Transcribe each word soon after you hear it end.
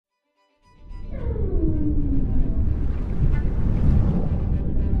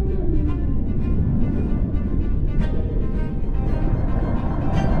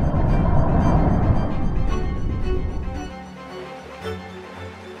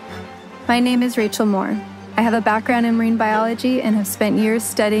My name is Rachel Moore. I have a background in marine biology and have spent years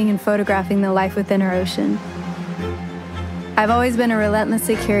studying and photographing the life within our ocean. I've always been a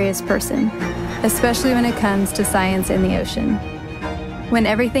relentlessly curious person, especially when it comes to science in the ocean. When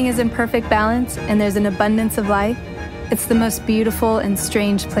everything is in perfect balance and there's an abundance of life, it's the most beautiful and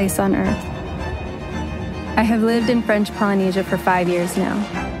strange place on Earth. I have lived in French Polynesia for 5 years now,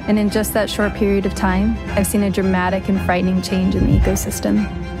 and in just that short period of time, I've seen a dramatic and frightening change in the ecosystem.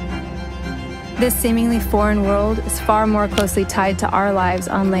 This seemingly foreign world is far more closely tied to our lives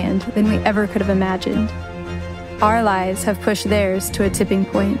on land than we ever could have imagined. Our lives have pushed theirs to a tipping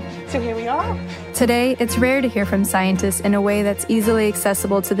point. So here we are. Today, it's rare to hear from scientists in a way that's easily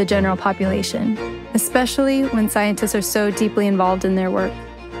accessible to the general population, especially when scientists are so deeply involved in their work.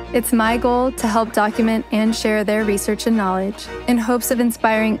 It's my goal to help document and share their research and knowledge in hopes of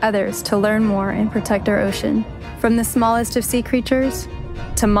inspiring others to learn more and protect our ocean, from the smallest of sea creatures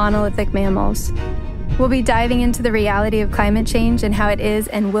to monolithic mammals. We'll be diving into the reality of climate change and how it is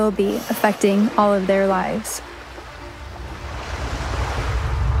and will be affecting all of their lives.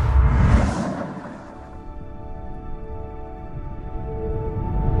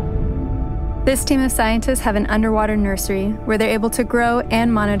 This team of scientists have an underwater nursery where they're able to grow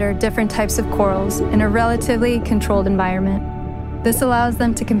and monitor different types of corals in a relatively controlled environment. This allows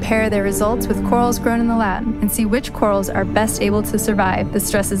them to compare their results with corals grown in the lab and see which corals are best able to survive the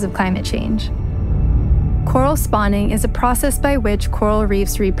stresses of climate change. Coral spawning is a process by which coral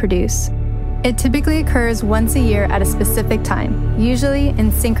reefs reproduce. It typically occurs once a year at a specific time, usually in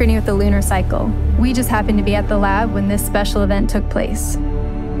synchrony with the lunar cycle. We just happened to be at the lab when this special event took place.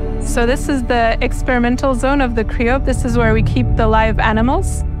 So this is the experimental zone of the cryope. This is where we keep the live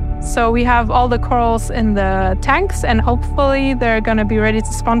animals. So we have all the corals in the tanks, and hopefully they're going to be ready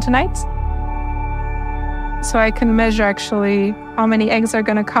to spawn tonight. So I can measure actually how many eggs are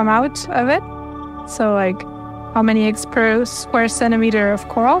going to come out of it. So like how many eggs per square centimeter of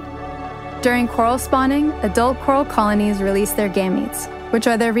coral. During coral spawning, adult coral colonies release their gametes, which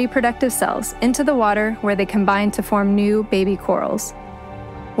are their reproductive cells, into the water where they combine to form new baby corals.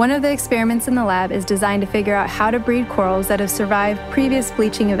 One of the experiments in the lab is designed to figure out how to breed corals that have survived previous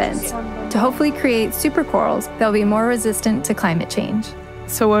bleaching events, to hopefully create supercorals that will be more resistant to climate change.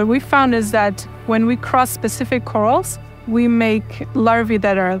 So what we found is that when we cross specific corals, we make larvae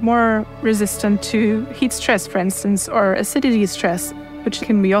that are more resistant to heat stress, for instance, or acidity stress, which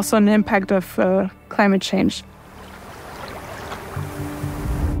can be also an impact of climate change.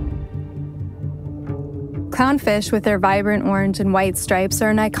 Clownfish with their vibrant orange and white stripes are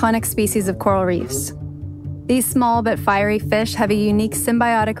an iconic species of coral reefs. These small but fiery fish have a unique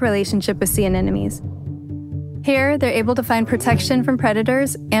symbiotic relationship with sea anemones. Here, they're able to find protection from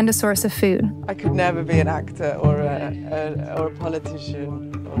predators and a source of food. I could never be an actor or a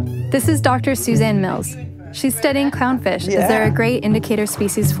politician. This is Dr. Suzanne Mills. She's studying clownfish as they're a great indicator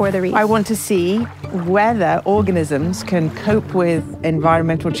species for the reef. I want to see whether organisms can cope with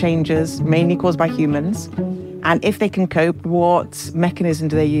environmental changes, mainly caused by humans, and if they can cope, what mechanism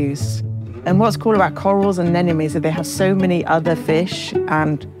do they use? And what's cool about corals and anemones is that they have so many other fish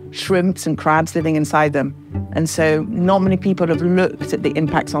and shrimps and crabs living inside them. And so not many people have looked at the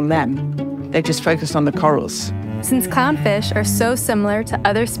impacts on them. They've just focused on the corals. Since clownfish are so similar to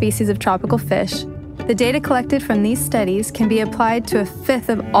other species of tropical fish, the data collected from these studies can be applied to a fifth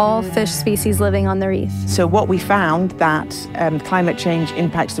of all fish species living on the reef. So what we found that climate change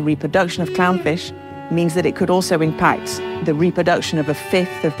impacts the reproduction of clownfish means that it could also impact the reproduction of a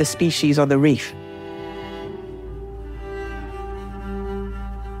fifth of the species on the reef.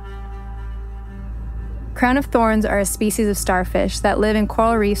 Crown of thorns are a species of starfish that live in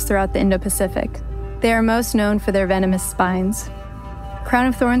coral reefs throughout the Indo-Pacific. They are most known for their venomous spines. Crown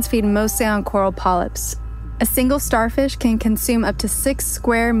of thorns feed mostly on coral polyps. A single starfish can consume up to 6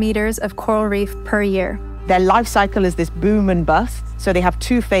 square meters of coral reef per year. Their life cycle is this boom and bust. So they have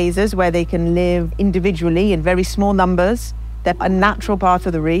 2 phases where they can live individually in very small numbers. They're a natural part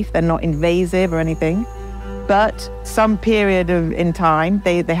of the reef. They're not invasive or anything. But some period in time,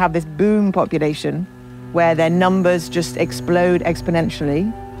 they have this boom population where their numbers just explode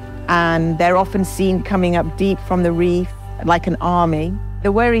exponentially. And they're often seen coming up deep from the reef like an army.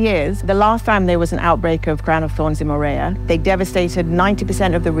 The worry is, the last time there was an outbreak of crown of thorns in Moorea, they devastated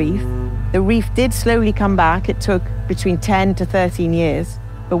 90% of the reef. The reef did slowly come back. It took between 10 to 13 years.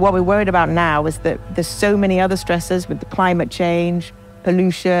 But what we're worried about now is that there's so many other stresses with the climate change,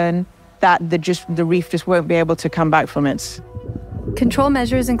 pollution, that the reef just won't be able to come back from it. Control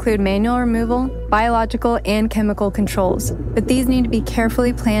measures include manual removal, biological and chemical controls, but these need to be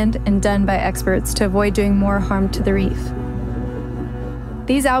carefully planned and done by experts to avoid doing more harm to the reef.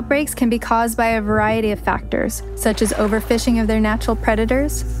 These outbreaks can be caused by a variety of factors, such as overfishing of their natural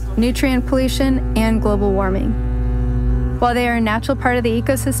predators, nutrient pollution, and global warming. While they are a natural part of the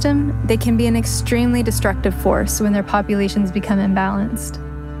ecosystem, they can be an extremely destructive force when their populations become imbalanced.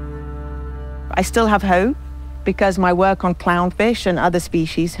 I still have hope because my work on clownfish and other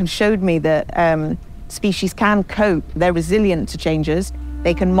species have showed me that species can cope. They're resilient to changes.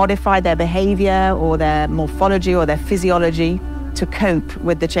 They can modify their behavior or their morphology or their physiology to cope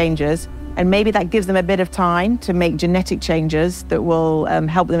with the changes. And maybe that gives them a bit of time to make genetic changes that will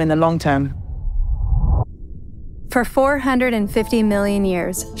help them in the long term. For 450 million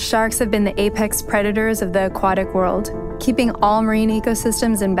years, sharks have been the apex predators of the aquatic world, keeping all marine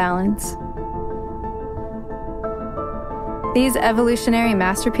ecosystems in balance. These evolutionary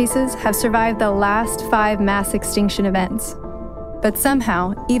masterpieces have survived the last 5 mass extinction events, but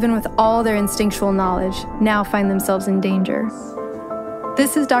somehow, even with all their instinctual knowledge, now find themselves in danger.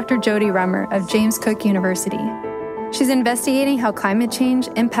 This is Dr. Jody Rummer of James Cook University. She's investigating how climate change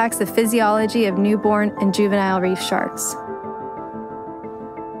impacts the physiology of newborn and juvenile reef sharks.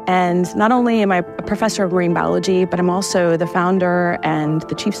 And not only am I a professor of marine biology, but I'm also the founder and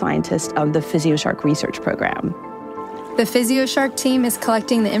the chief scientist of the PhysioShark research program. The PhysioShark team is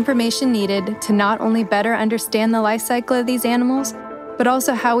collecting the information needed to not only better understand the life cycle of these animals, but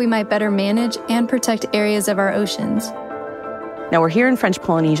also how we might better manage and protect areas of our oceans. Now, we're here in French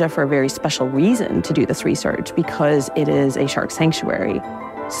Polynesia for a very special reason to do this research, because it is a shark sanctuary.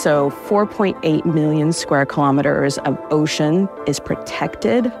 So 4.8 million square kilometers of ocean is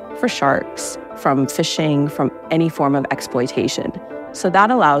protected for sharks from fishing, from any form of exploitation. So that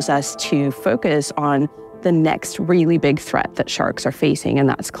allows us to focus on the next really big threat that sharks are facing, and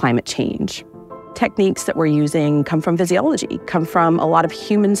that's climate change. Techniques that we're using come from physiology, come from a lot of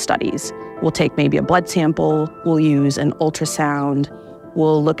human studies. We'll take maybe a blood sample, we'll use an ultrasound,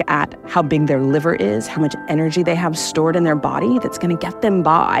 we'll look at how big their liver is, how much energy they have stored in their body that's going to get them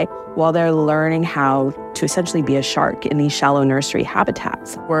by while they're learning how to essentially be a shark in these shallow nursery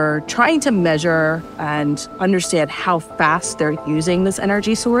habitats. We're trying to measure and understand how fast they're using this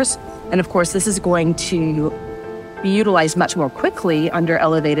energy source. And of course, this is going to be utilized much more quickly under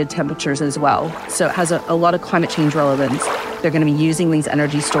elevated temperatures as well. So it has a lot of climate change relevance. They're going to be using these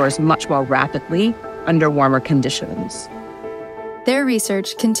energy stores much more rapidly under warmer conditions. Their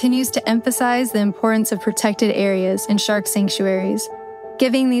research continues to emphasize the importance of protected areas in shark sanctuaries,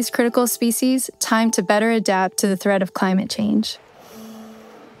 giving these critical species time to better adapt to the threat of climate change.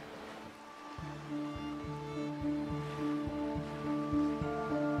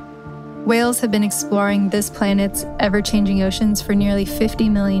 Whales have been exploring this planet's ever-changing oceans for nearly 50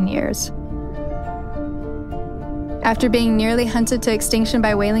 million years. After being nearly hunted to extinction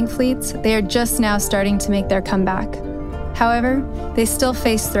by whaling fleets, they are just now starting to make their comeback. However, they still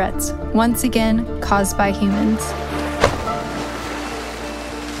face threats, once again caused by humans.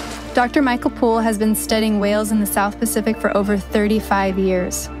 Dr. Michael Poole has been studying whales in the South Pacific for over 35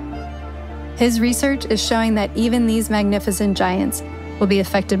 years. His research is showing that even these magnificent giants will be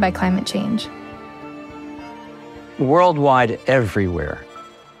affected by climate change. Worldwide, everywhere,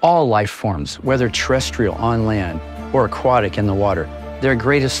 all life forms, whether terrestrial on land or aquatic in the water, their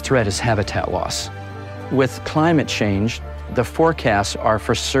greatest threat is habitat loss. With climate change, the forecasts are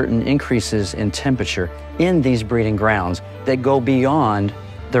for certain increases in temperature in these breeding grounds that go beyond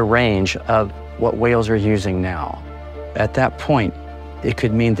the range of what whales are using now. At that point, it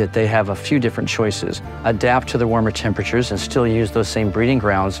could mean that they have a few different choices: adapt to the warmer temperatures and still use those same breeding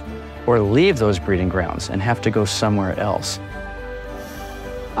grounds, or leave those breeding grounds and have to go somewhere else.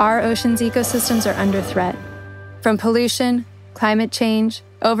 Our ocean's ecosystems are under threat from pollution, climate change,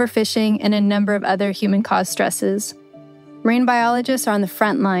 overfishing, and a number of other human-caused stresses. Marine biologists are on the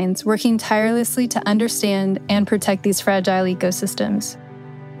front lines, working tirelessly to understand and protect these fragile ecosystems.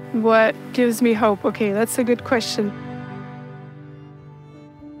 What gives me hope? Okay, that's a good question.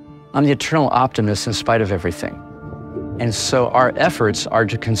 I'm the eternal optimist in spite of everything. And so our efforts are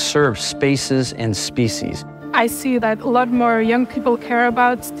to conserve spaces and species. I see that a lot more young people care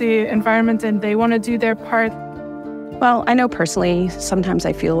about the environment and they want to do their part. Well, I know personally, sometimes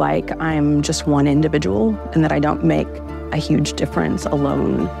I feel like I'm just one individual and that I don't make a huge difference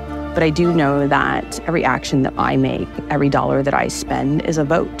alone. But I do know that every action that I make, every dollar that I spend is a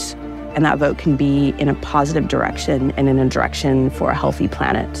vote. And that vote can be in a positive direction and in a direction for a healthy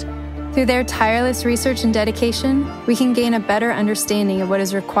planet. Through their tireless research and dedication, we can gain a better understanding of what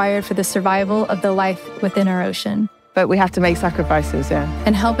is required for the survival of the life within our ocean. But we have to make sacrifices, yeah.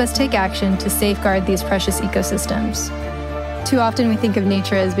 And help us take action to safeguard these precious ecosystems. Too often we think of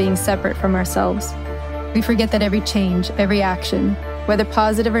nature as being separate from ourselves. We forget that every change, every action, whether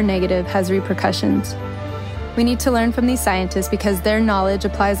positive or negative, has repercussions. We need to learn from these scientists because their knowledge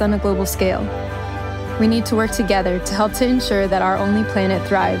applies on a global scale. We need to work together to help to ensure that our only planet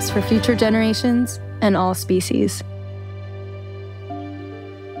thrives for future generations and all species.